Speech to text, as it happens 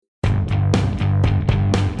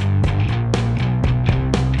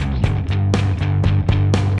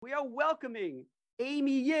welcoming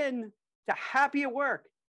Amy Yin to Happy at Work.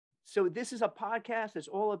 So this is a podcast that's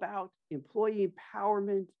all about employee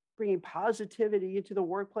empowerment, bringing positivity into the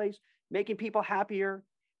workplace, making people happier.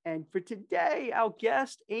 And for today, our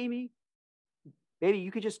guest, Amy, maybe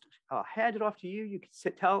you could just hand it off to you. You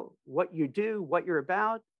could tell what you do, what you're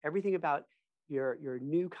about, everything about your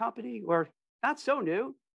new company, or not so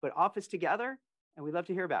new, but Office Together. And we'd love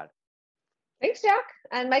to hear about it. Thanks, Jack.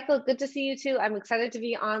 And Michael, good to see you too. I'm excited to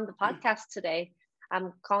be on the podcast today.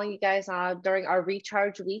 I'm calling you guys during our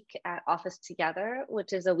recharge week at Office Together,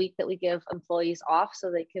 which is a week that we give employees off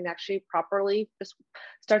so they can actually properly just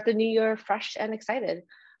start the new year fresh and excited.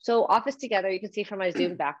 So Office Together, you can see from my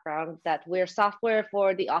Zoom background that we're software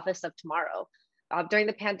for the office of tomorrow. During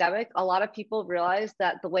the pandemic, a lot of people realized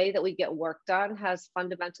that the way that we get work done has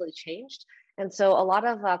fundamentally changed. And so a lot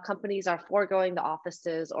of companies are foregoing the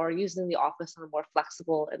offices or using the office on a more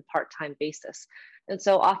flexible and part-time basis. And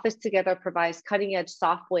so Office Together provides cutting edge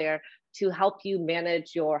software to help you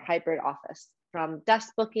manage your hybrid office, from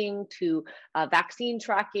desk booking to vaccine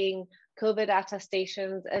tracking, COVID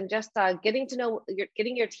attestations, and just getting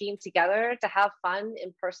your team together to have fun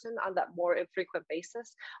in person on that more infrequent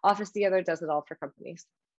basis. Office Together does it all for companies.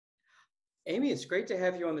 Amy, it's great to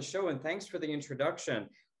have you on the show, and thanks for the introduction.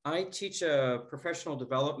 I teach a professional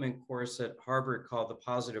development course at Harvard called The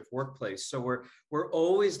Positive Workplace. So we're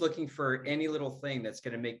always looking for any little thing that's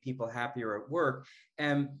going to make people happier at work.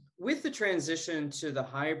 And with the transition to the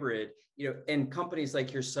hybrid, and companies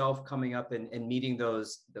like yourself coming up and meeting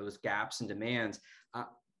those gaps and demands,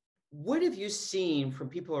 what have you seen from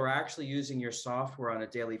people who are actually using your software on a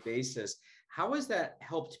daily basis? How has that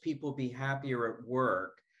helped people be happier at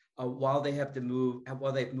work? While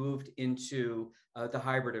they've moved into the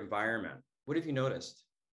hybrid environment? What have you noticed?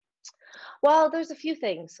 Well, there's a few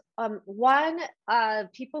things. One,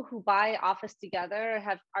 people who buy Office Together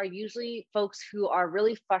are usually folks who are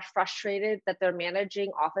really frustrated that they're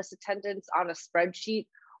managing office attendance on a spreadsheet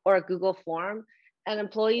or a Google form, and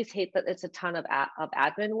employees hate that it's a ton of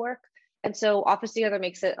admin work. And so Office Together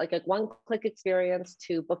makes it like a one-click experience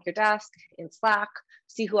to book your desk in Slack,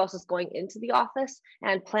 see who else is going into the office,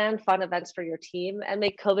 and plan fun events for your team and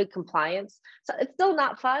make COVID compliance. So it's still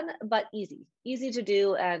not fun, but easy to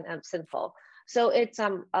do and simple. So it's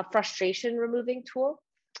a frustration removing tool.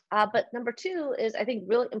 But number two is I think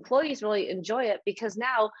employees really enjoy it because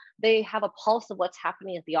now they have a pulse of what's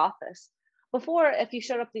happening at the office. Before, if you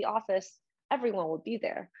showed up at the office, everyone would be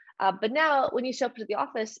there. But now when you show up to the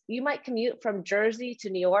office, you might commute from Jersey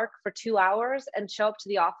to New York for 2 hours and show up to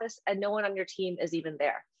the office and no one on your team is even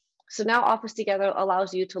there. So now Office Together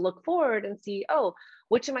allows you to look forward and see, oh,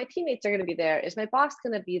 which of my teammates are going to be there? Is my boss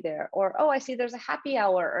going to be there? Or, oh, I see there's a happy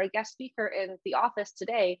hour or a guest speaker in the office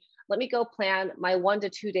today. Let me go plan my 1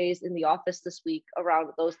 to 2 days in the office this week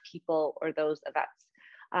around those people or those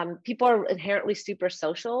events. People are inherently super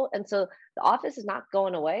social. And so the office is not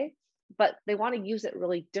going away, but they want to use it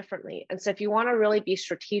really differently. And so if you want to really be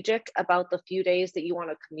strategic about the few days that you want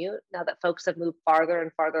to commute, now that folks have moved farther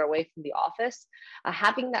and farther away from the office,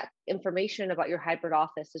 having that information about your hybrid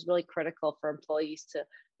office is really critical for employees to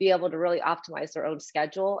be able to really optimize their own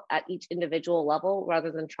schedule at each individual level,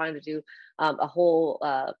 rather than trying to do a whole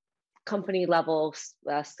company level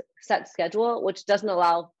set schedule, which doesn't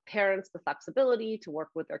allow parents the flexibility to work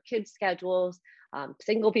with their kids' schedules,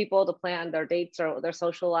 single people to plan their dates or their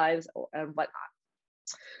social lives and whatnot.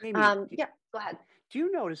 Amy, yeah, go ahead. Do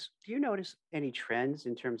you notice any trends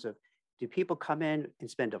in terms of, do people come in and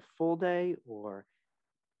spend a full day, or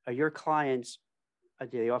are your clients,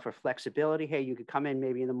 do they offer flexibility? Hey, you could come in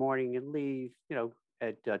maybe in the morning and leave,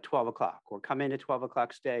 at 12 o'clock, or come in at 12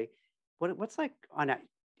 o'clock, stay. What's like on that?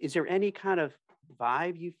 Is there any kind of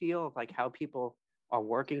vibe you feel of like how people are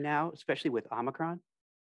working now, especially with Omicron?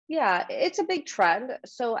 Yeah, it's a big trend.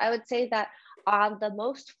 So I would say that on the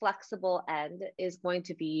most flexible end is going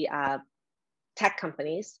to be tech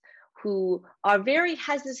companies who are very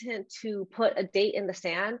hesitant to put a date in the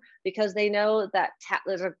sand because they know that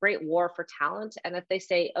there's a great war for talent. And if they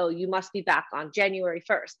say, oh, you must be back on January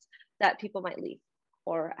 1st, that people might leave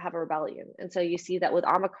or have a rebellion. And so you see that with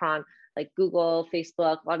Omicron, like Google,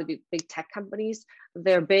 Facebook, a lot of the big tech companies,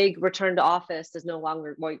 their big return to office is no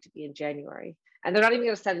longer going to be in January. And they're not even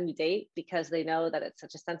going to set a new date because they know that it's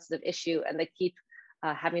such a sensitive issue and they keep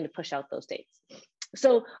having to push out those dates.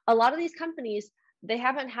 So a lot of these companies, they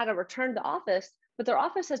haven't had a return to office, but their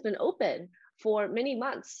office has been open for many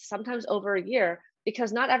months, sometimes over a year,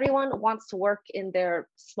 because not everyone wants to work in their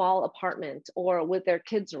small apartment or with their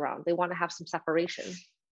kids around. They want to have some separation.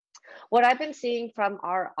 What I've been seeing from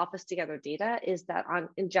our Office Together data is that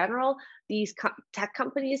in general, these tech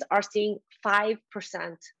companies are seeing 5%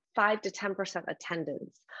 5 to 10%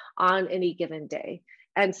 attendance on any given day.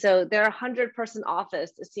 And so their 100-person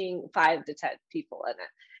office is seeing 5 to 10 people in it.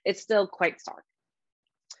 It's still quite stark.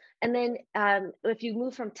 And then if you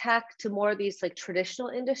move from tech to more of these like traditional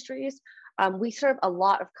industries, we serve a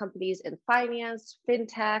lot of companies in finance,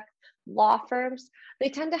 fintech, law firms. They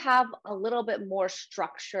tend to have a little bit more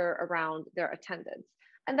structure around their attendance.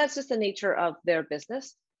 And that's just the nature of their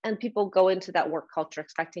business. And people go into that work culture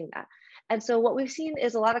expecting that. And so what we've seen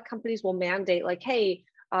is a lot of companies will mandate like, hey,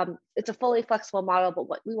 it's a fully flexible model,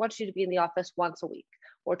 but we want you to be in the office once a week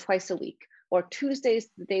or twice a week, or Tuesdays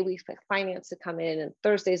the day we expect finance to come in, and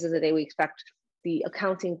Thursdays is the day we expect the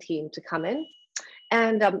accounting team to come in.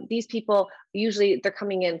 And these people, usually they're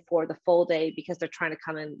coming in for the full day because they're trying to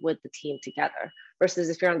come in with the team together. Versus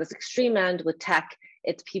if you're on this extreme end with tech,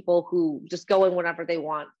 it's people who just go in whenever they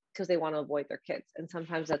want because they want to avoid their kids. And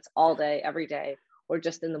sometimes that's all day, every day, or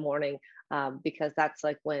just in the morning, because that's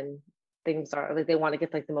like when things are like they want to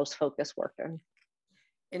get like the most focused work done.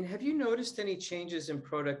 And have you noticed any changes in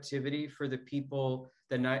productivity for the people,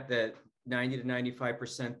 the 90 to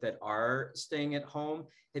 95% that are staying at home?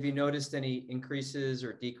 Have you noticed any increases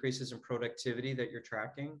or decreases in productivity that you're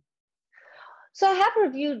tracking? So I have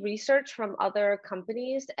reviewed research from other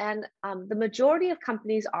companies, and the majority of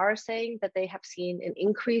companies are saying that they have seen an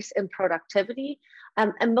increase in productivity.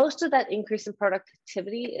 And most of that increase in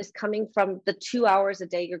productivity is coming from the 2 hours a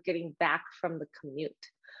day you're getting back from the commute.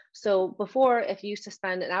 So before, if you used to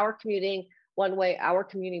spend an hour commuting one way, hour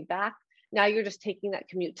commuting back, now you're just taking that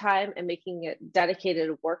commute time and making it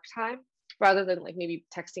dedicated work time rather than like maybe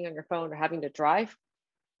texting on your phone or having to drive.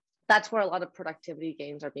 That's where a lot of productivity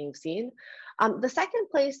gains are being seen. The second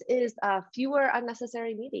place is fewer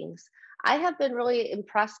unnecessary meetings. I have been really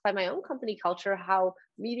impressed by my own company culture, how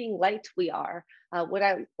meeting light we are.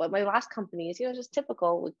 What my last company is, just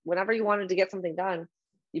typical. Whenever you wanted to get something done,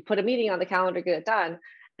 you put a meeting on the calendar, get it done.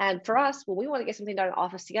 And for us, when we want to get something done in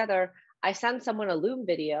office together, I send someone a Loom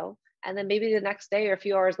video, and then maybe the next day or a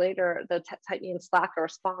few hours later, they'll type me in Slack a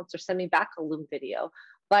response or send me back a Loom video.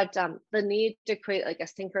 But the need to create like a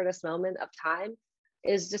synchronous moment of time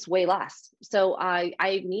is just way less. So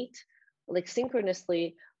I meet like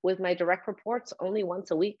synchronously with my direct reports only once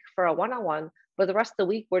a week for a one-on-one, but the rest of the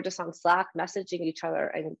week we're just on Slack messaging each other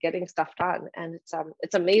and getting stuff done. And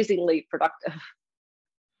it's amazingly productive.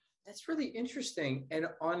 That's really interesting. And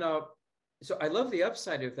so I love the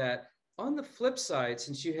upside of that. On the flip side,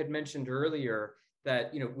 since you had mentioned earlier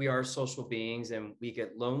that, we are social beings and we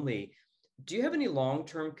get lonely, do you have any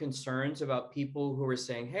long-term concerns about people who are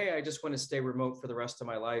saying, hey, I just want to stay remote for the rest of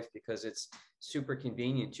my life because it's super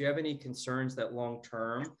convenient? Do you have any concerns that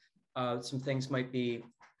long-term, some things might be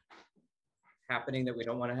happening that we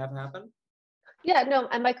don't want to have happen? Yeah, no,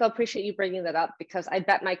 and Michael, I appreciate you bringing that up because I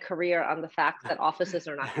bet my career on the fact that offices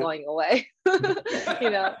are not going away.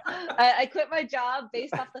 I quit my job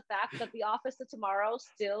based off the fact that the office of tomorrow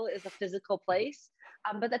still is a physical place,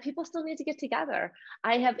 but that people still need to get together.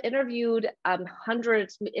 I have interviewed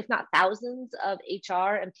hundreds, if not thousands, of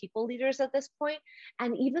HR and people leaders at this point,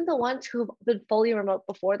 and even the ones who have been fully remote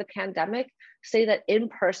before the pandemic say that in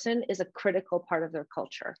person is a critical part of their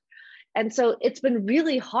culture. And so it's been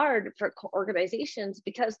really hard for organizations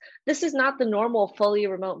because this is not the normal fully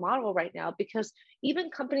remote model right now, because even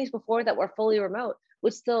companies before that were fully remote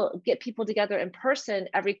would still get people together in person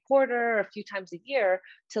every quarter or a few times a year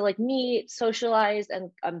to like meet, socialize,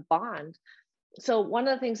 and bond. So one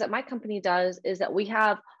of the things that my company does is that we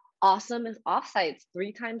have awesome offsites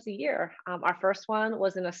 3 times a year. Our first one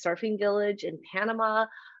was in a surfing village in Panama.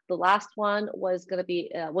 The last one was going to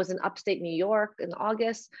be was in upstate New York in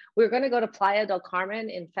August. We were going to go to Playa del Carmen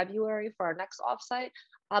in February for our next offsite,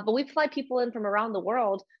 but we fly people in from around the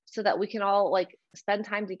world so that we can all like spend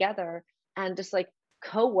time together and just like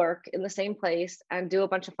co-work in the same place and do a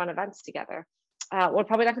bunch of fun events together. We're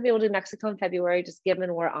probably not going to be able to do Mexico in February, just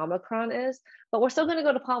given where Omicron is, but we're still going to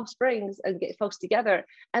go to Palm Springs and get folks together.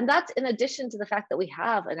 And that's in addition to the fact that we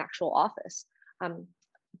have an actual office.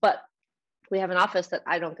 But we have an office that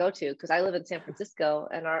I don't go to because I live in San Francisco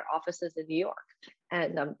and our office is in New York.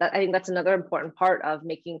 And I think that's another important part of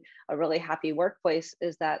making a really happy workplace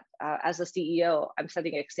is that as a CEO, I'm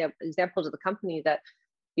setting an example to the company that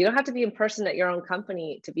you don't have to be in person at your own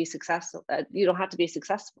company to be successful. You don't have to be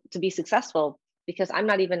successful because I'm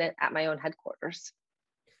not even at my own headquarters.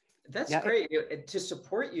 That's great. To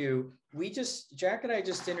support you, Jack and I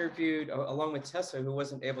just interviewed, along with Tessa, who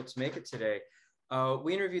wasn't able to make it today,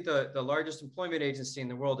 we interviewed the largest employment agency in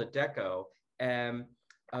the world, Adecco, and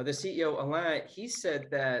the CEO, Alain, he said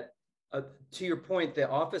that To your point, the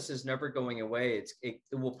office is never going away. It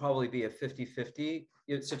will probably be a 50-50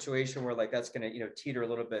 situation where like that's going to, teeter a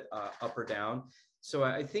little bit up or down. So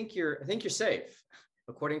I think you're safe,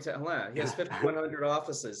 according to Alain. He has 5,100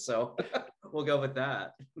 offices, so we'll go with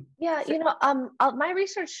that. Yeah, my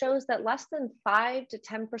research shows that less than 5 to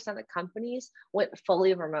 10% of companies went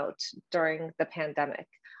fully remote during the pandemic.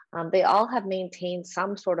 They all have maintained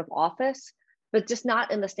some sort of office, but just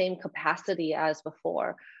not in the same capacity as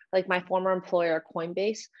before. Like my former employer,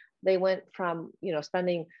 Coinbase, they went from,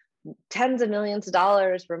 spending tens of millions of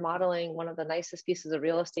dollars remodeling one of the nicest pieces of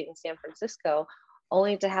real estate in San Francisco,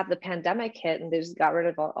 only to have the pandemic hit and they just got rid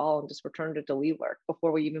of it all and just returned it to WeWork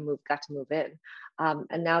before we even got to move in.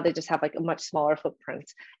 And now they just have like a much smaller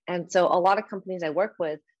footprint. And so a lot of companies I work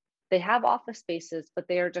with, they have office spaces, but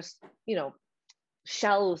they are just,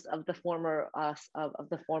 shells of the former of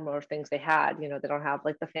the former things they had. They don't have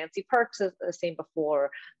like the fancy perks as the same before.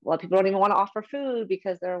 A lot of people don't even want to offer food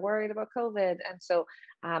because they're worried about COVID. And so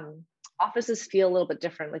offices feel a little bit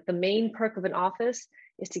different. Like the main perk of an office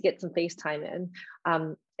is to get some face time in.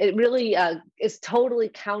 It really is totally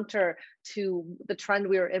counter to the trend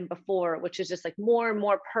we were in before, which is just like more and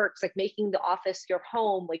more perks, like making the office your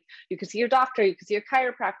home. Like you can see your doctor, you can see your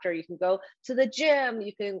chiropractor, you can go to the gym,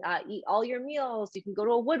 you can eat all your meals, you can go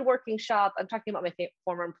to a woodworking shop. I'm talking about my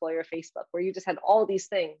former employer, Facebook, where you just had all these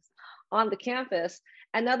things on the campus.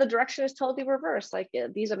 And now the direction is totally reversed. Like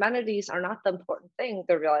these amenities are not the important thing.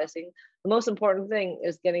 They're realizing the most important thing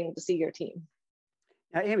is getting to see your team.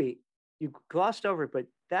 Now, Amy, you glossed over it, but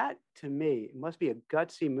that to me must be a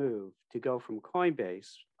gutsy move to go from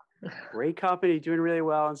Coinbase, great company doing really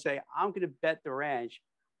well, and say, I'm going to bet the ranch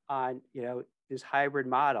on, this hybrid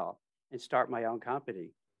model and start my own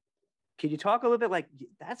company. Can you talk a little bit, like,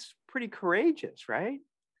 that's pretty courageous, right?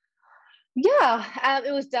 Yeah,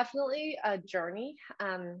 it was definitely a journey.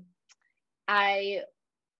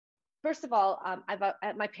 First of all,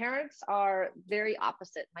 my parents are very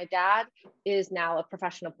opposite. My dad is now a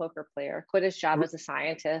professional poker player, quit his job as a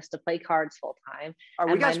scientist to play cards full time.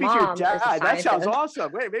 We got to speak to your dad. That sounds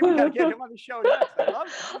awesome. Wait, maybe we got to get him on the show next. I love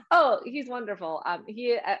it. Oh, he's wonderful.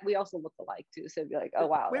 We also look alike too. So it'd be like, oh,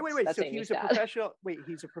 wow. Wait. That's so Amy's he was a dad. professional. Wait,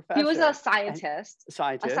 he's a professor. He was a scientist. A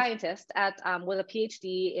scientist at with a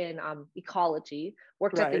PhD in ecology,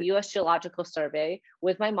 worked Right. at the US Geological Survey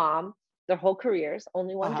with my mom, their whole careers,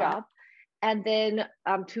 only one job. And then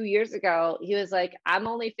 2 years ago, he was like, I'm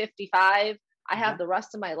only 55. I have the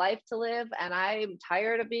rest of my life to live. And I'm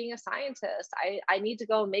tired of being a scientist. I need to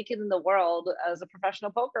go make it in the world as a professional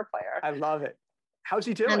poker player. I love it. How's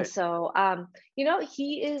he doing? And so,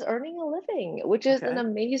 he is earning a living, which is an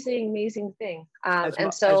amazing, amazing thing. As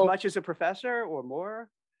much as a professor or more?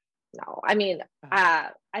 No, I mean, I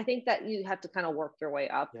think that you have to kind of work your way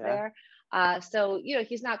up there. So,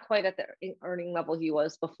 he's not quite at the earning level he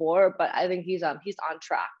was before, but I think he's on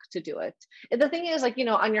track to do it. And the thing is, like,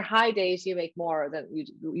 on your high days, you make more than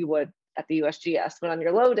you would at the USGS, but on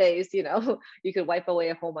your low days, you could wipe away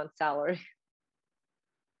a whole month's salary.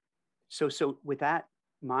 So with that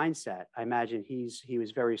mindset, I imagine he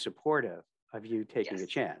was very supportive of you taking a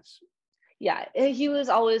chance. Yeah, he was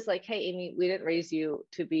always like, hey, Amy, we didn't raise you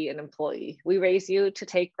to be an employee. We raised you to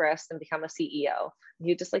take risks and become a CEO. And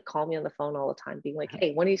he'd just like call me on the phone all the time, being like,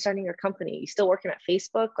 hey, when are you starting your company? You still working at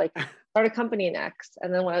Facebook? Like, start a company next.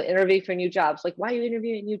 And then when I interview for new jobs, like, why are you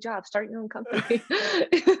interviewing new jobs? Start your own company.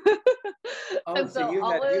 So you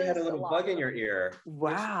had a little bug in your ear.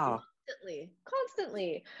 Wow.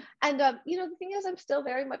 Constantly. And the thing is, I'm still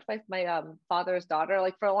very much my father's daughter.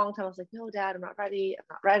 Like for a long time I was like, no, Dad, I'm not ready,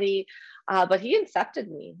 but he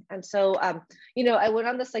accepted me. And so I went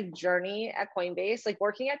on this like journey at Coinbase. Like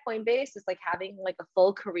working at Coinbase is like having like a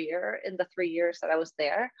full career in the 3 years that I was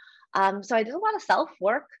there. So I did a lot of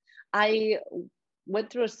self-work. I went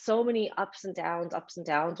through so many ups and downs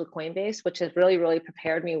with Coinbase, which has really, really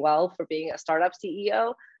prepared me well for being a startup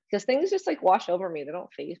CEO. Because things just like wash over me. They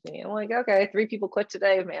don't faze me. I'm like, okay, 3 people quit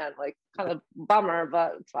today, man. Like kind of bummer,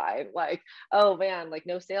 but it's fine. Like, oh man, like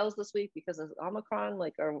no sales this week because of Omicron,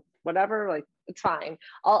 like, or whatever, like it's fine.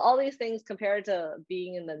 All these things compared to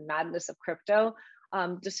being in the madness of crypto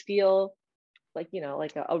just feel like,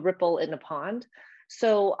 like a ripple in a pond.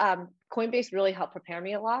 So Coinbase really helped prepare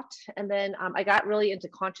me a lot. And then I got really into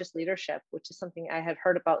conscious leadership, which is something I had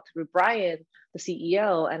heard about through Brian, the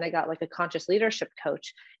CEO, and I got like a conscious leadership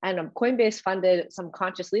coach. And Coinbase funded some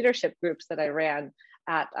conscious leadership groups that I ran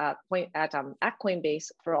at Coinbase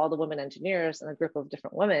for all the women engineers and a group of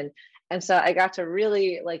different women. And so I got to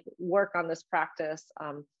really like work on this practice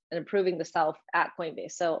and improving the self at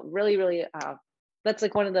Coinbase. So really, really, that's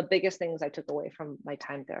like one of the biggest things I took away from my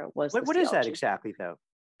time there was what is that exactly though?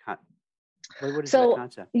 What is that So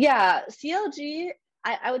concept? yeah, CLG,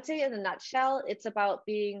 I would say in a nutshell, it's about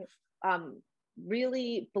being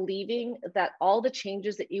really believing that all the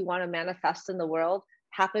changes that you want to manifest in the world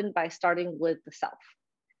happen by starting with the self.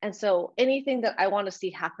 And so anything that I want to see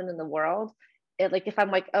happen in the world, like if I'm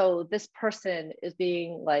like, oh, this person is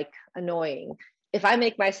being like annoying, if I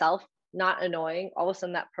make myself not annoying, all of a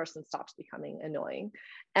sudden that person stops becoming annoying.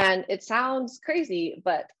 And it sounds crazy,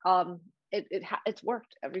 but it's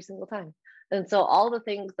worked every single time. And so all the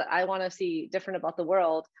things that I want to see different about the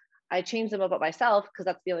world, I change them about myself because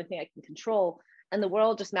that's the only thing I can control. And the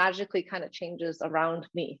world just magically kind of changes around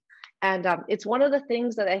me. And it's one of the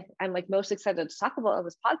things that I'm like most excited to talk about on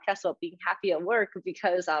this podcast about being happy at work,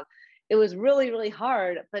 because it was really, really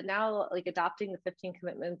hard. But now, like adopting the 15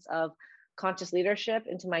 commitments of conscious leadership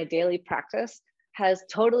into my daily practice has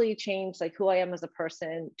totally changed like who I am as a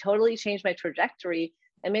person, totally changed my trajectory,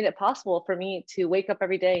 and made it possible for me to wake up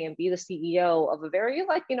every day and be the CEO of a very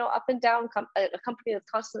like, up and down, a company that's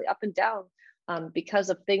constantly up and down because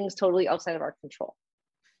of things totally outside of our control.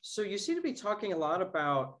 So you seem to be talking a lot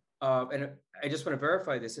about, and I just want to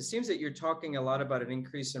verify this, it seems that you're talking a lot about an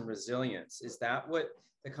increase in resilience. Is that what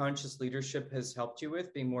the conscious leadership has helped you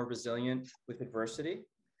with, being more resilient with adversity?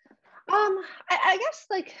 I guess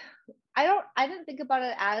like, I didn't think about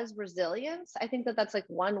it as resilience. I think that that's like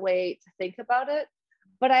one way to think about it.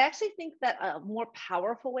 But I actually think that a more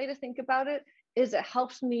powerful way to think about it is it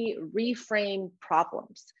helps me reframe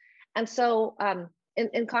problems. And so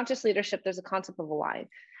in conscious leadership, there's a concept of a line.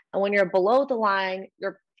 And when you're below the line,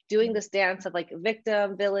 you're doing this dance of like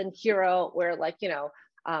victim, villain, hero, where like,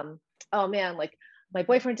 oh man, like my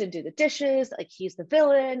boyfriend didn't do the dishes, like he's the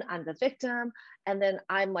villain, I'm the victim. And then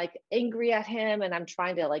I'm like angry at him and I'm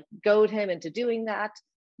trying to like goad him into doing that,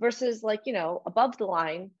 versus like, above the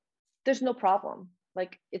line, there's no problem.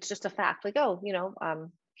 Like, it's just a fact, like, oh,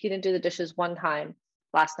 he didn't do the dishes one time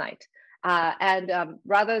last night.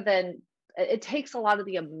 Rather than, it takes a lot of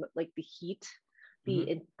the heat,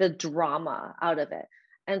 the drama out of it.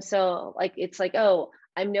 And so like, it's like, oh,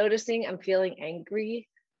 I'm noticing I'm feeling angry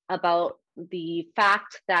about the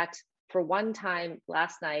fact that for one time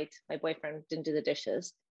last night, my boyfriend didn't do the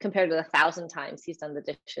dishes compared to 1,000 times he's done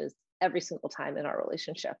the dishes every single time in our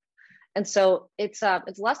relationship. And so it's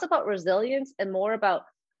less about resilience and more about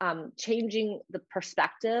changing the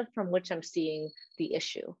perspective from which I'm seeing the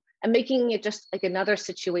issue and making it just like another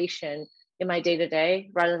situation in my day-to-day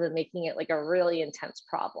rather than making it like a really intense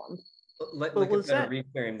problem. Like a better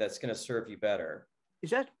reframe that's going to serve you better.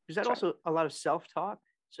 Is that also a lot of self-talk?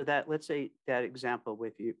 So that, let's say that example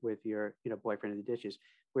with your boyfriend in the dishes,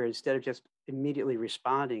 where instead of just immediately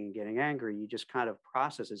responding and getting angry, you just kind of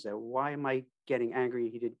processes that. Why am I getting angry?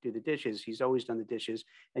 He didn't do the dishes. He's always done the dishes.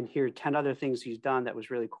 And here are 10 other things he's done that was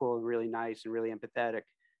really cool and really nice and really empathetic.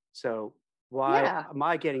 So why am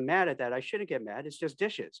I getting mad at that? I shouldn't get mad. It's just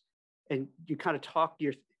dishes. And you kind of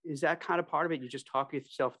is that kind of part of it? You just talk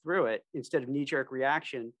yourself through it instead of knee-jerk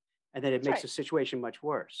reaction, and then it makes the situation much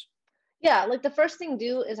worse. Yeah, like the first thing to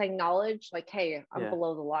do is acknowledge like, hey, I'm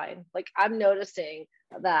below the line. Like I'm noticing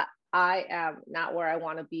that I am not where I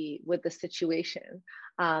want to be with the situation.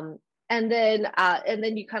 And then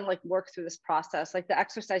you kind of like work through this process. Like the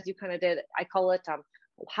exercise you kind of did, I call it,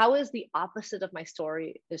 how is the opposite of my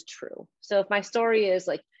story is true? So if my story is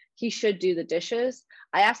like, he should do the dishes,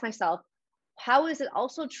 I ask myself, how is it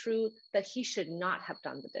also true that he should not have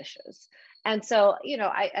done the dishes? And so,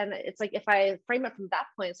 and it's like, if I frame it from that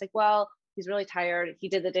point, it's like, well, he's really tired. He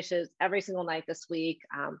did the dishes every single night this week.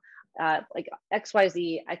 Like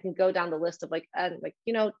XYZ, I can go down the list of like,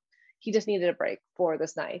 he just needed a break for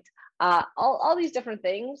this night. All these different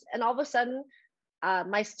things. And all of a sudden,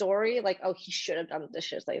 my story, like, oh, he should have done the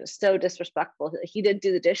dishes. Like, it was so disrespectful. He didn't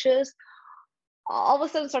do the dishes. All of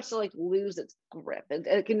a sudden starts to like lose its grip. And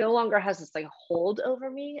it no longer has this like hold over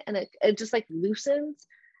me. And it just like loosens.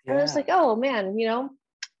 And it's like, oh man,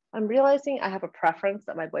 I'm realizing I have a preference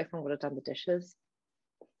that my boyfriend would have done the dishes.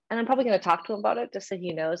 And I'm probably going to talk to him about it just so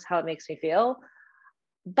he knows how it makes me feel.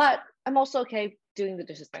 But I'm also okay doing the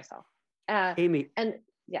dishes myself. Amy. And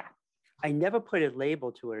yeah. I never put a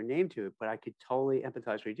label to it or name to it, but I could totally empathize with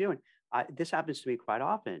what you're doing. This happens to me quite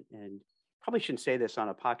often. And probably shouldn't say this on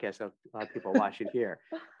a podcast that a lot of people watch it here.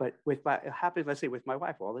 But it happens, let's say, with my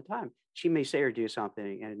wife all the time. She may say or do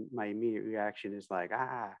something, and my immediate reaction is like,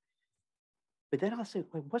 But then I'll say,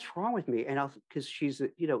 like, what's wrong with me? And because she's,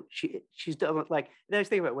 she's done like, then I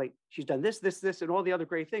think about, wait, she's done this, and all the other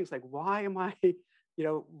great things. Like, why am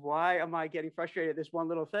I getting frustrated at this one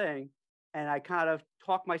little thing? And I kind of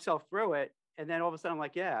talk myself through it. And then all of a sudden I'm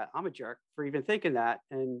like, yeah, I'm a jerk for even thinking that.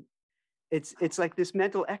 And it's like this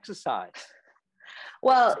mental exercise.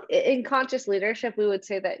 Well, in conscious leadership, we would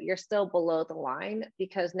say that you're still below the line,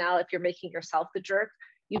 because now if you're making yourself the jerk,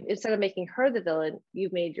 you, instead of making her the villain,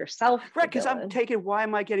 you've made yourself Right, the because I'm villain. taking, why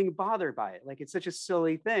am I getting bothered by it? Like, it's such a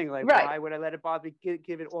silly thing. Like, Right. why would I let it bother me,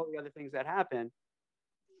 given all the other things that happen?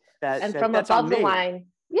 And from That's on above the me. line,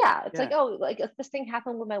 yeah, it's like, Yeah. oh, like if this thing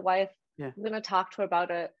happened with my wife, Yeah. I'm gonna talk to her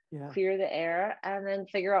about it, Yeah. clear the air, and then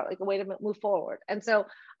figure out like a way to move forward. And so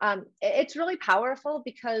it's really powerful,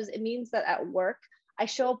 because it means that at work I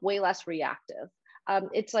show up way less reactive.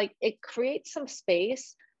 It's like it creates some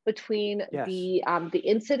space between Yes. the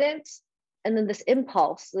incident and then this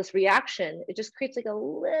impulse, this reaction. It just creates like a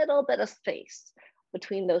little bit of space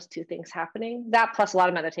between those two things happening. That plus a lot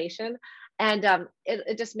of meditation, and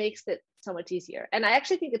it just makes it so much easier. And I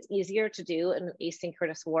actually think it's easier to do in an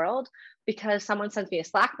asynchronous world, because someone sends me a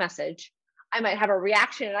Slack message, I might have a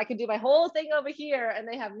reaction and I can do my whole thing over here and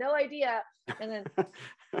they have no idea. And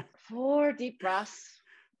then 4 deep breaths,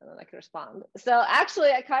 and then I can respond. So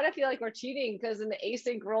actually, I kind of feel like we're cheating, because in the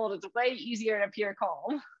async world, it's way easier to appear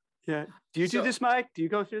calm. Yeah. Do you do this, Mike? Do you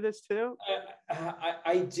go through this too?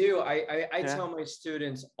 I do. I Yeah. tell my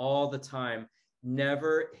students all the time,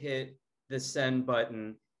 never hit the send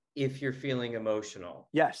button if you're feeling emotional.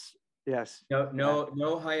 Yes. Yes.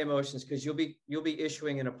 No high emotions, because you'll be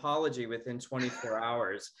issuing an apology within 24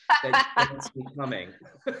 hours that you didn't see coming.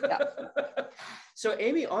 So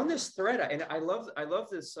Amy, on this thread, and I love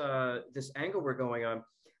this this angle we're going on.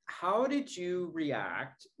 How did you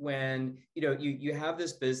react when you have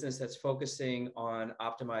this business that's focusing on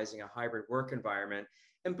optimizing a hybrid work environment,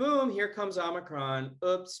 and boom, here comes Omicron.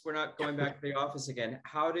 Oops, we're not going back to the office again.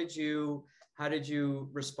 How did you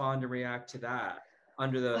respond and react to that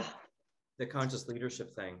under the conscious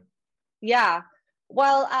leadership thing? Yeah.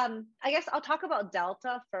 Well, I guess I'll talk about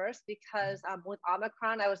Delta first, because with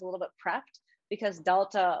Omicron, I was a little bit prepped, because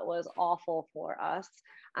Delta was awful for us.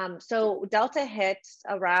 So Delta hit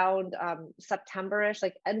around September-ish,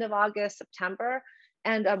 like end of August, September.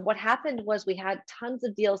 And what happened was we had tons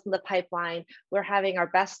of deals in the pipeline. We're having our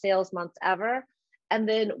best sales months ever. And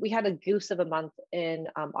then we had a goose of a month in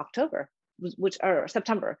October, or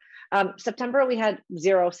September. September, we had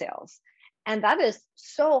 0 sales. And that is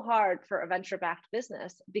so hard for a venture-backed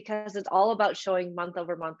business, because it's all about showing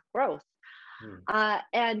month-over-month growth. I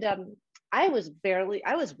was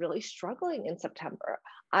really struggling in September.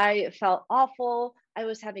 I felt awful. I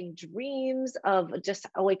was having dreams of just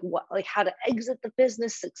like how to exit the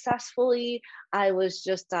business successfully. I was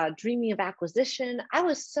just dreaming of acquisition. I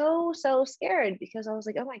was so scared, because I was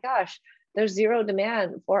like, oh my gosh, there's 0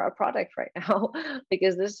 demand for a product right now,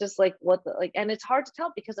 because this is just like and it's hard to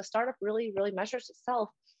tell, because a startup really measures itself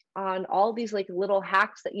on all these like little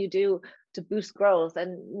hacks that you do to boost growth,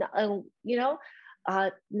 and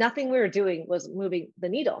nothing we were doing was moving the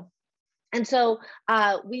needle. And so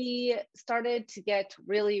we started to get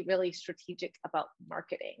really strategic about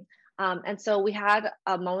marketing. And so we had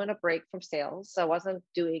a moment of break from sales. So I wasn't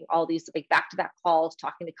doing all these like back-to-back calls,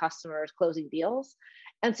 talking to customers, closing deals.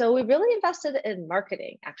 And so we really invested in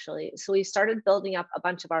marketing, actually. So we started building up a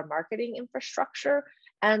bunch of our marketing infrastructure,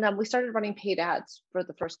 and we started running paid ads for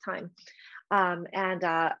the first time. And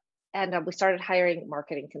we started hiring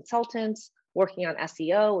marketing consultants, working on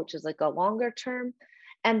SEO, which is like a longer term.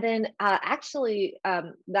 And then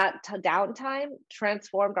that downtime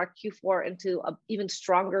transformed our Q4 into an even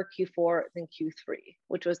stronger Q4 than Q3,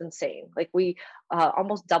 which was insane. Like we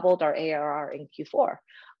almost doubled our ARR in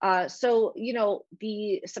Q4. So,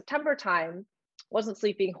 the September time, wasn't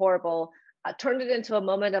sleeping horrible, turned it into a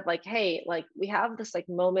moment of like, hey, like we have this like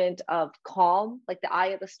moment of calm, like the eye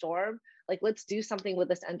of the storm, like let's do something with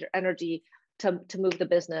this energy to move the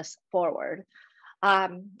business forward.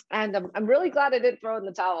 And I'm really glad I didn't throw in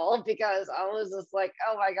the towel, because I was just like,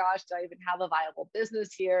 oh my gosh, do I even have a viable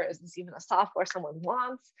business here? Is this even a software someone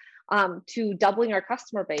wants? To doubling our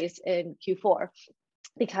customer base in Q4,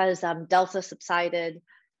 because Delta subsided.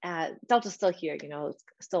 Delta's still here, it's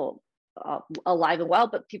still alive and well,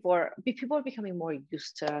 but people are becoming more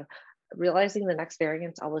used to realizing the next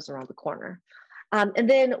variant's always around the corner. And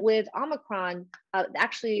then with Omicron,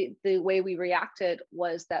 actually the way we reacted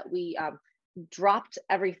was that we dropped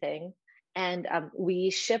everything, and we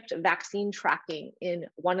shipped vaccine tracking in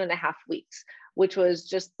 1.5 weeks, which was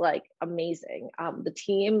just like amazing. The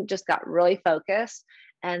team just got really focused,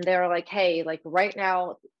 and they were like, hey, like right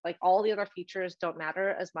now, like all the other features don't matter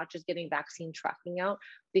as much as getting vaccine tracking out,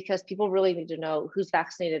 because people really need to know who's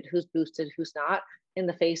vaccinated, who's boosted, who's not, in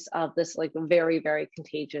the face of this like very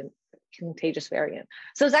contagious variant.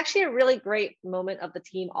 So it's actually a really great moment of the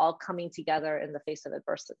team all coming together in the face of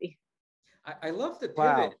adversity. I love the pivot.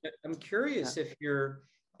 Wow. I'm curious if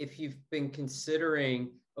if you've been considering,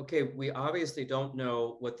 okay, we obviously don't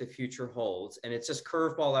know what the future holds, and it's just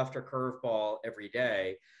curveball after curveball every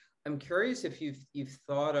day. I'm curious if you've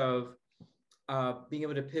thought of being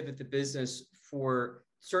able to pivot the business for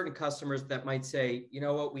certain customers that might say, you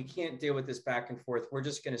know what, we can't deal with this back and forth. We're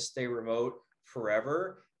just going to stay remote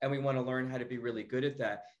forever, and we want to learn how to be really good at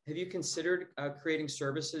that. Have you considered creating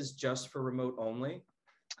services just for remote only?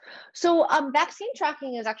 So vaccine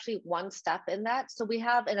tracking is actually one step in that. So we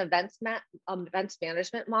have an events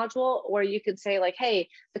management module where you can say like, hey,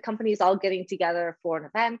 the company's all getting together for an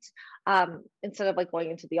event. Instead of like going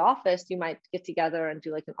into the office, you might get together and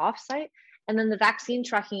do like an offsite. And then the vaccine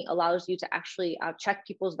tracking allows you to actually check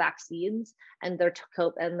people's vaccines and their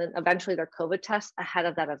and then eventually their COVID tests ahead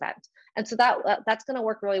of that event. And so that's going to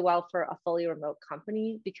work really well for a fully remote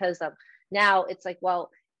company, because now it's like, well,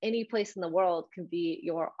 any place in the world can be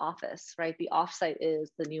your office, right? The offsite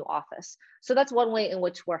is the new office. So that's one way in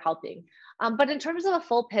which we're helping. But in terms of a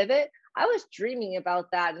full pivot, I was dreaming about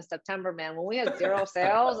that in September, man. When we had 0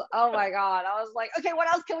 sales, oh my God. I was like, okay,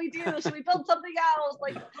 what else can we do? Should we build something else?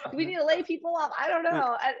 Like, do we need to lay people off? I don't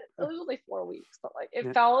know. And it was only 4 weeks, but like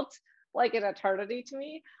it felt like an eternity to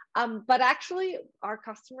me. But actually our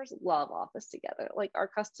customers love Office Together. Like our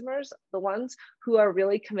customers, the ones who are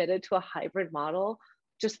really committed to a hybrid model,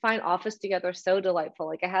 just find Office Together so delightful.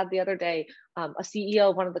 Like I had the other day, a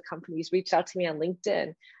CEO of one of the companies reached out to me on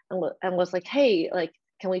LinkedIn and was like, hey, like,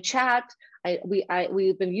 can we chat?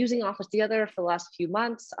 We've been using Office Together for the last few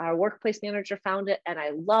months. Our workplace manager found it and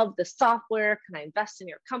I love the software. Can I invest in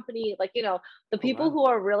your company? Like, you know, the people who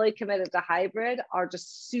are really committed to hybrid are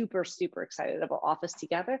just super, super excited about Office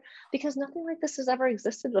Together, because nothing like this has ever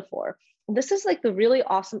existed before. This is like the really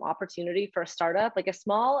awesome opportunity for a startup, like a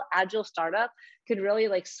small agile startup could really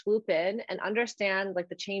like swoop in and understand like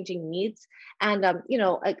the changing needs. And, you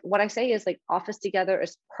know, like what I say is like Office Together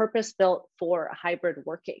is purpose built for hybrid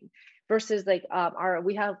working versus like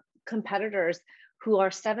we have competitors who are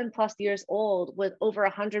 7+ years old with over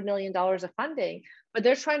 $100 million of funding, but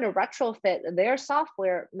they're trying to retrofit their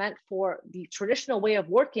software meant for the traditional way of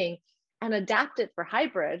working and adapt it for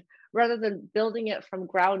hybrid, rather than building it from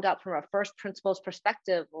ground up from a first principles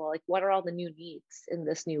perspective. Well, like what are all the new needs in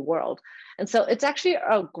this new world? And so it's actually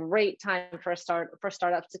a great time for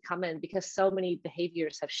startups to come in, because so many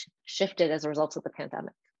behaviors have shifted as a result of the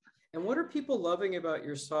pandemic. And what are people loving about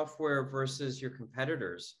your software versus your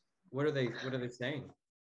competitors? What are they saying?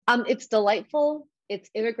 It's delightful. It's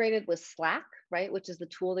integrated with Slack, right? Which is the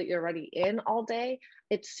tool that you're already in all day.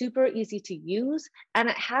 It's super easy to use. And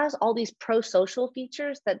it has all these pro-social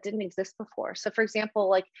features that didn't exist before. So for example,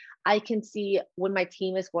 like I can see when my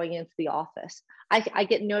team is going into the office. I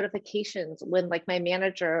get notifications when like my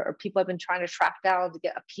manager or people I've been trying to track down to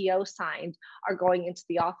get a PO signed are going into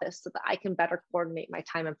the office, so that I can better coordinate my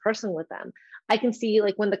time in person with them. I can see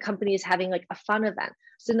like when the company is having like a fun event.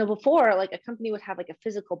 So no, before like a company would have like a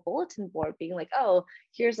physical bulletin board being like, oh,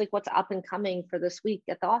 here's like what's up and coming for this week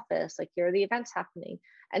at the office. Like here are the events happening.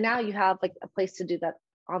 And now you have like a place to do that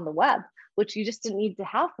on the web, which you just didn't need to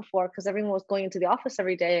have before, because everyone was going into the office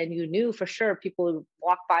every day and you knew for sure people would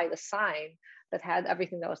walk by the sign that had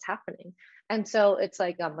everything that was happening. And so it's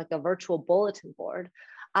like a virtual bulletin board.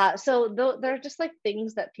 So they're just like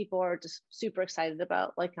things that people are just super excited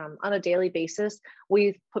about. Like on a daily basis,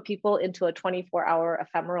 we've put people into a 24-hour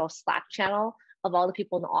ephemeral Slack channel of all the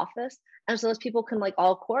people in the office. And so those people can like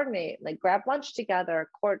all coordinate, like grab lunch together,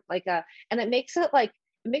 and it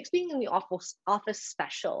makes being in the office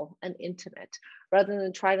special and intimate, rather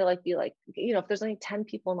than try to like be like, you know, if there's only 10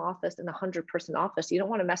 people in the office in a 100-person office, you don't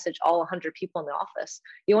want to message all 100 people in the office.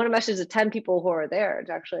 You want to message the 10 people who are there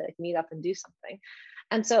to actually like meet up and do something.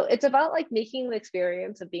 And so it's about like making the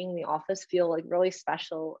experience of being in the office feel like really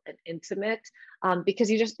special and intimate,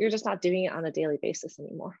 because you're just not doing it on a daily basis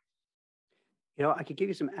anymore. You know, I could give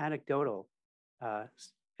you some anecdotal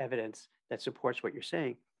evidence that supports what you're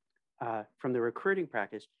saying. From the recruiting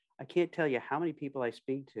practice, I can't tell you how many people I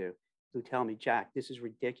speak to who tell me, Jack, this is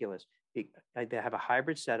ridiculous. They have a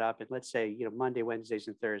hybrid setup, and let's say, you know, Monday, Wednesdays,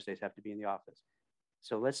 and Thursdays have to be in the office.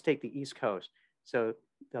 So let's take the East Coast. So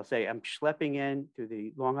they'll say, I'm schlepping in through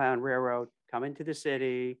the Long Island Railroad, coming to the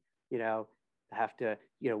city, you know, have to,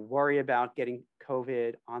 you know, worry about getting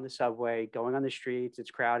COVID on the subway, going on the streets, it's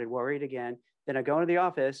crowded, worried again. Then I go into the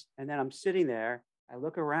office, and then I'm sitting there, I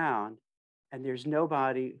look around, and there's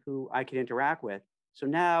nobody who I can interact with. So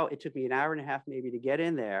now it took me an hour and a half maybe to get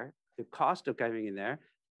in there, the cost of coming in there.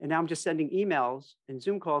 And now I'm just sending emails and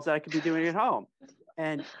Zoom calls that I could be doing at home.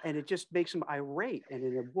 And it just makes them irate. And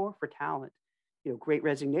in a war for talent, you know, great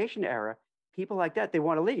resignation era, people like that, they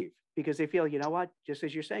want to leave because they feel, you know what, just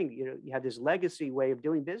as you're saying, you have this legacy way of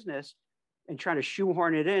doing business and trying to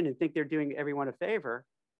shoehorn it in and think they're doing everyone a favor.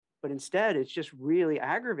 But instead, it's just really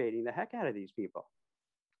aggravating the heck out of these people.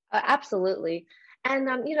 Absolutely. And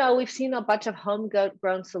we've seen a bunch of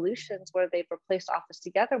homegrown solutions where they've replaced Office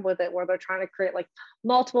Together with it, where they're trying to create like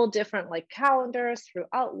multiple different like calendars through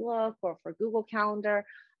Outlook or for Google Calendar.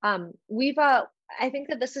 I think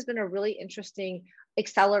that this has been a really interesting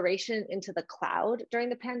acceleration into the cloud during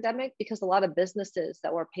the pandemic, because a lot of businesses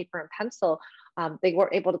that were paper and pencil, they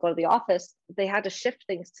weren't able to go to the office. They had to shift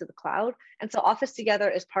things to the cloud. And so Office Together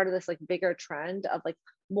is part of this like bigger trend of like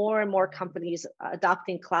more and more companies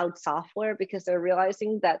adopting cloud software, because they're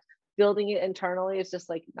realizing that building it internally is just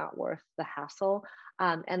like not worth the hassle.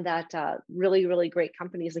 And that really, really great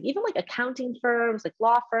companies, like even like accounting firms, like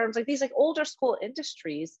law firms, like these like older school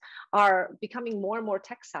industries are becoming more and more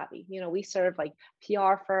tech savvy. We serve like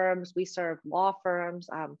PR firms, we serve law firms,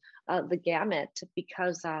 the gamut,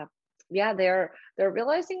 because they're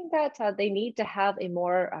realizing that they need to have a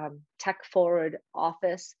more tech forward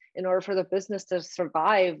office in order for the business to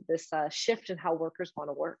survive this shift in how workers want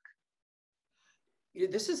to work.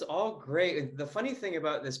 This is all great. The funny thing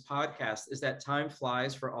about this podcast is that time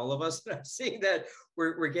flies for all of us. And I'm seeing that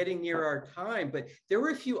we're getting near our time, but there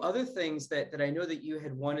were a few other things that I know that you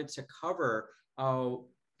had wanted to cover.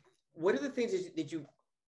 What are the things that you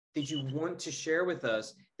want to share with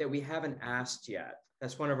us that we haven't asked yet?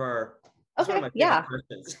 That's one of our favorite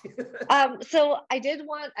questions. So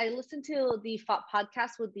I listened to the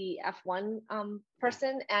podcast with the F1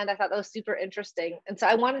 person, and I thought that was super interesting. And so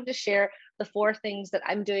I wanted to share the 4 things that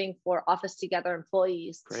I'm doing for Office Together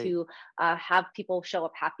employees to have people show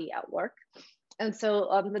up happy at work. And so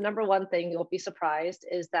the number one thing, you'll be surprised,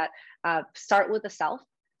 is that start with the self.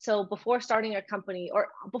 So before starting a company or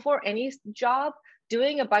before any job,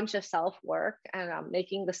 doing a bunch of self work and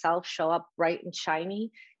making the self show up bright and shiny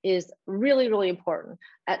is really, really important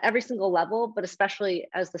at every single level, but especially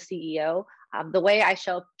as the CEO. The way I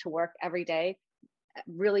show up to work every day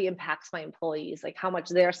really impacts my employees, like how much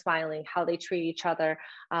they're smiling, how they treat each other,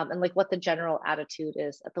 and like what the general attitude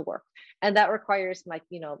is at the work. And that requires like,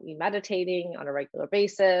 me meditating on a regular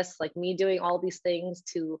basis, like me doing all these things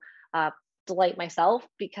to delight myself,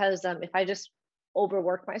 because if I just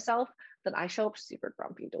overwork myself, then I show up super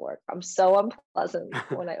grumpy to work. I'm so unpleasant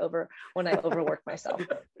when I overwork myself.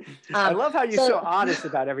 I love how you're so honest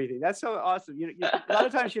about everything. That's so awesome. A lot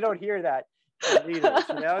of times you don't hear that from leaders.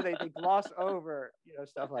 They gloss over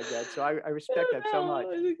stuff like that. So I respect that so much.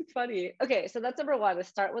 It's funny. Okay, so that's number one, is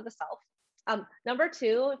start with the self. Number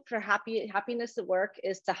 2 for happiness at work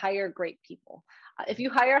is to hire great people. If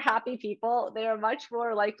you hire happy people, they are much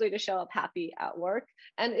more likely to show up happy at work,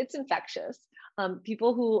 and it's infectious.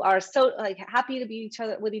 People who are so like happy to be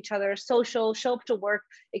with each other, social, show up to work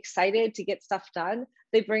excited to get stuff done,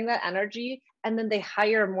 they bring that energy, and then they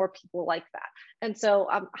hire more people like that. And so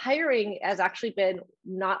hiring has actually been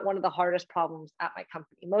not one of the hardest problems at my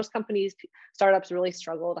company. Most companies, startups, really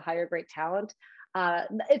struggle to hire great talent.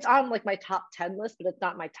 It's on like my top 10 list, but it's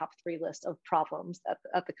not my top 3 list of problems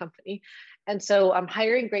at the company. And so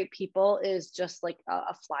hiring great people is just like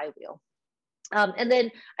a flywheel. And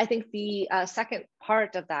then I think the second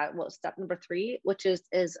part of that was step number 3, which is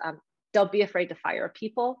don't be afraid to fire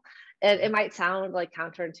people. And it might sound like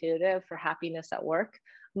counterintuitive for happiness at work,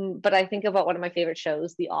 but I think about one of my favorite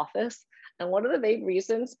shows, The Office. And one of the main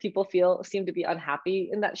reasons people seem to be unhappy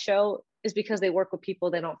in that show is because they work with people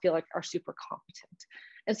they don't feel like are super competent.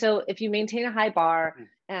 And so if you maintain a high bar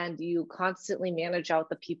and you constantly manage out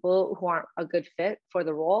the people who aren't a good fit for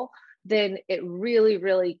the role, then it really,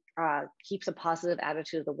 really keeps a positive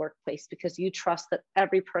attitude of the workplace, because you trust that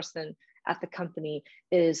every person at the company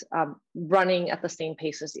is running at the same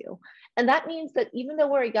pace as you. And that means that even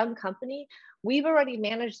though we're a young company, we've already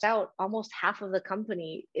managed out almost half of the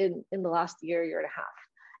company in the last year and a half.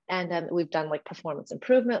 And we've done like performance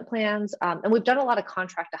improvement plans, and we've done a lot of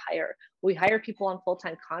contract to hire. We hire people on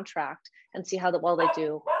full-time contract and see how well they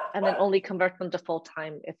do, and then only convert them to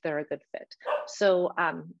full-time if they're a good fit. So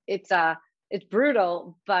it's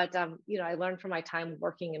brutal, but I learned from my time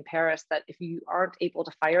working in Paris that if you aren't able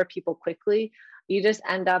to fire people quickly, you just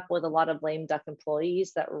end up with a lot of lame duck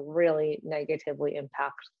employees that really negatively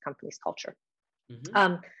impact the company's culture.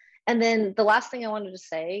 Mm-hmm. And then the last thing I wanted to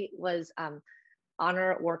say was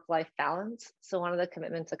honor work-life balance. So one of the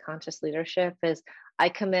commitments of conscious leadership is I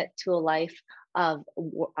commit to a life of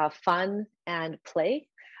fun and play.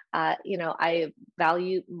 I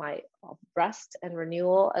value my rest and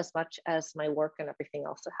renewal as much as my work and everything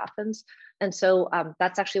else that happens. And so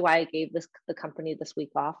that's actually why I gave the company this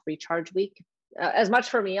week off, Recharge Week. as much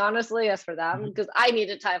for me, honestly, as for them, because I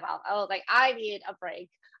needed time off. I was like, I need a break.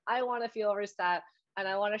 I want to feel reset, and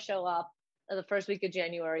I want to show up the first week of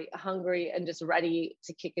January hungry and just ready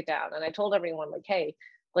to kick it down. And I told everyone, like, hey,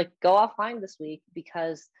 like, go offline this week,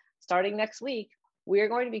 because starting next week, we are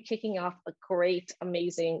going to be kicking off a great,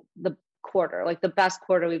 amazing, the quarter, like the best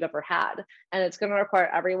quarter we've ever had. And it's going to require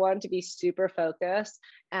everyone to be super focused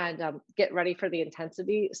and get ready for the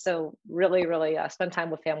intensity. So really, really spend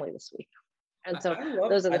time with family this week. And so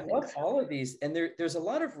those are the things. I love all of these. And there's a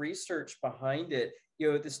lot of research behind it.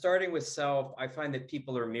 You know, starting with self, I find that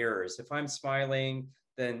people are mirrors. If I'm smiling,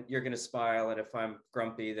 then you're going to smile. And if I'm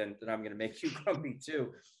grumpy, then I'm going to make you grumpy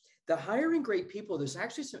too. The hiring great people, there's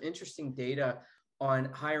actually some interesting data on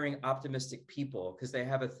hiring optimistic people, because they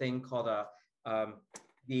have a thing called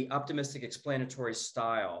the optimistic explanatory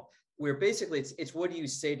style, where basically it's what do you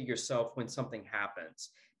say to yourself when something happens?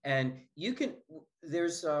 And you can,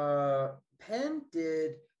 Penn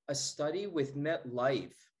did a study with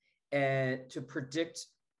MetLife and to predict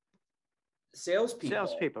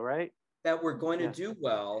salespeople, right? That were going to do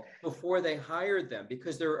well before they hired them,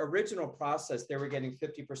 because their original process, they were getting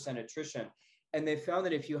 50% attrition. And they found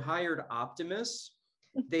that if you hired optimists,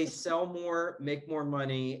 they sell more, make more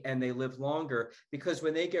money, and they live longer, because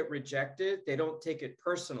when they get rejected, they don't take it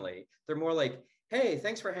personally. They're more like, hey,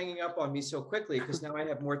 thanks for hanging up on me so quickly, because now I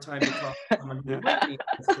have more time to talk to someone who might be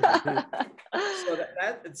interested.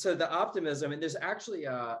 So the optimism, and there's actually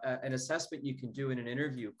an assessment you can do in an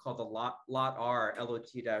interview called the LOT-R,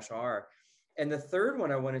 LOT-R. And the third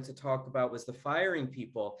one I wanted to talk about was the firing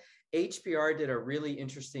people. HBR did a really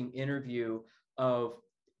interesting interview of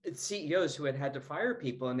CEOs who had to fire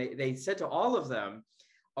people. And they said to all of them,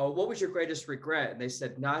 oh, what was your greatest regret? And they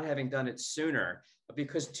said, not having done it sooner,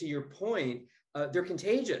 because to your point, they're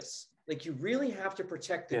contagious. Like, you really have to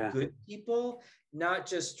protect the good people, not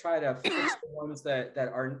just try to fix the ones that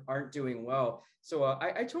aren't doing well. So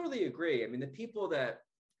I totally agree. I mean, the people that,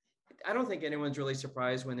 I don't think anyone's really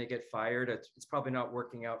surprised when they get fired. It's probably not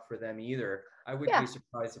working out for them either. I would be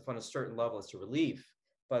surprised if on a certain level it's a relief.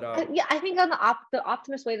 But I think on the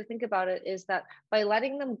optimist way to think about it is that by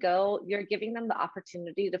letting them go, you're giving them the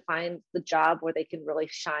opportunity to find the job where they can really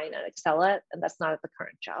shine and excel at, and that's not at the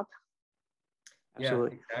current job.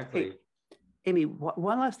 Absolutely. Yeah, exactly. Hey, Amy,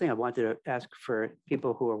 one last thing I wanted to ask for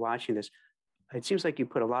people who are watching this. It seems like you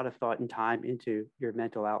put a lot of thought and time into your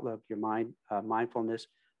mental outlook, your mindfulness.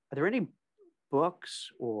 Are there any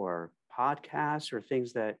books or podcasts or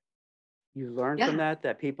things that you learned from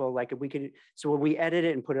that people like? We could, so when we edit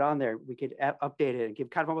it and put it on there, we could update it and give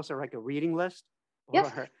kind of almost like a reading list.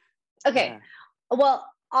 Yes. Okay. Well,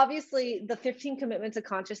 obviously, the 15 Commitments to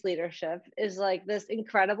Conscious Leadership is like this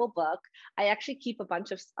incredible book. I actually keep a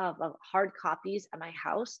bunch of hard copies at my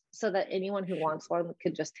house so that anyone who wants one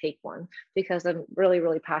could just take one, because I'm really,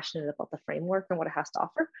 really passionate about the framework and what it has to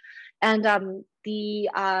offer. And the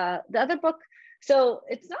other book, so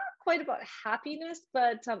it's not quite about happiness,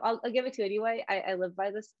 but I'll give it to you anyway. I live by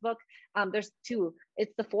this book. There's two.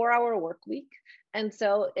 It's the 4-Hour Work Week. And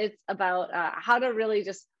so it's about how to really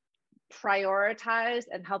just prioritize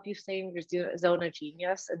and help you stay in your zone of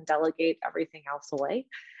genius and delegate everything else away.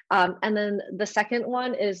 And then the second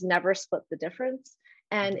one is Never Split the Difference.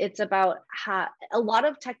 And it's about how a lot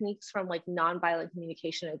of techniques from like nonviolent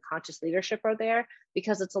communication and conscious leadership are there,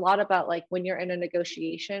 because it's a lot about like when you're in a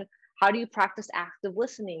negotiation, how do you practice active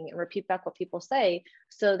listening and repeat back what people say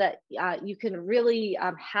so that you can really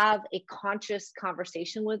have a conscious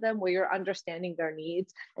conversation with them where you're understanding their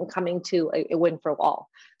needs and coming to a win for all.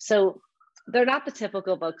 So they're not the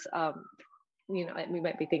typical books, you know, we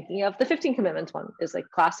might be thinking of. The 15 Commitments one is like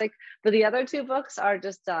classic, but the other two books are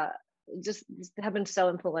just have been so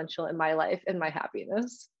influential in my life and my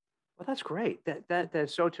happiness. Well, that's great.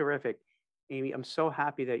 That's so terrific. Amy, I'm so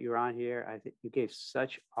happy that you're on here. I think you gave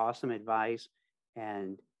such awesome advice.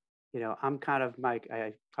 And, you know, I'm kind of, Mike,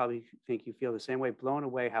 I probably think you feel the same way, blown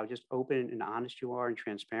away how just open and honest you are and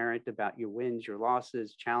transparent about your wins, your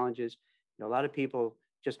losses, challenges. You know, a lot of people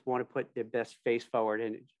just want to put their best face forward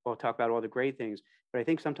and we'll talk about all the great things. But I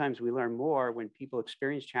think sometimes we learn more when people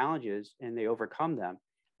experience challenges and they overcome them.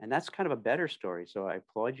 And that's kind of a better story. So I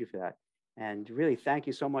applaud you for that. And really, thank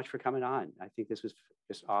you so much for coming on. I think this was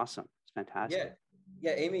just awesome. It's fantastic.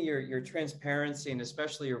 Yeah, Amy, your transparency and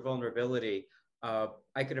especially your vulnerability.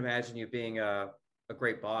 I could imagine you being a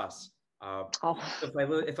great boss.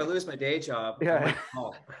 If I lose my day job, I might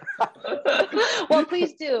call. Well,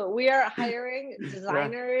 please do. We are hiring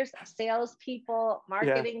designers, salespeople,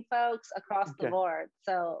 marketing folks across the board.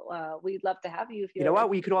 So we'd love to have you. If you know what?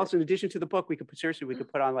 We could also, in addition to the book, we could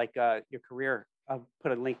put on like your career I'll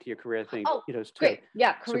put a link to your career thing. Oh, too. great.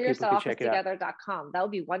 Yeah, so people can check it out. careers.officetogether.com. That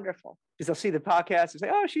would be wonderful. Because they'll see the podcast and say,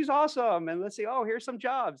 oh, she's awesome. And let's see, oh, here's some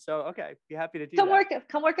jobs. So, okay, be happy to do that.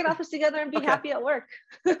 Come work at Office Together and be happy at work.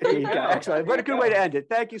 There you go. Excellent. What a good way to end it.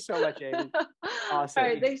 Thank you so much, Amy. Awesome. All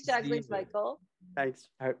right. Thanks, Jack. Thanks, Michael. Thanks.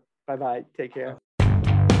 All right. Bye-bye. Take care.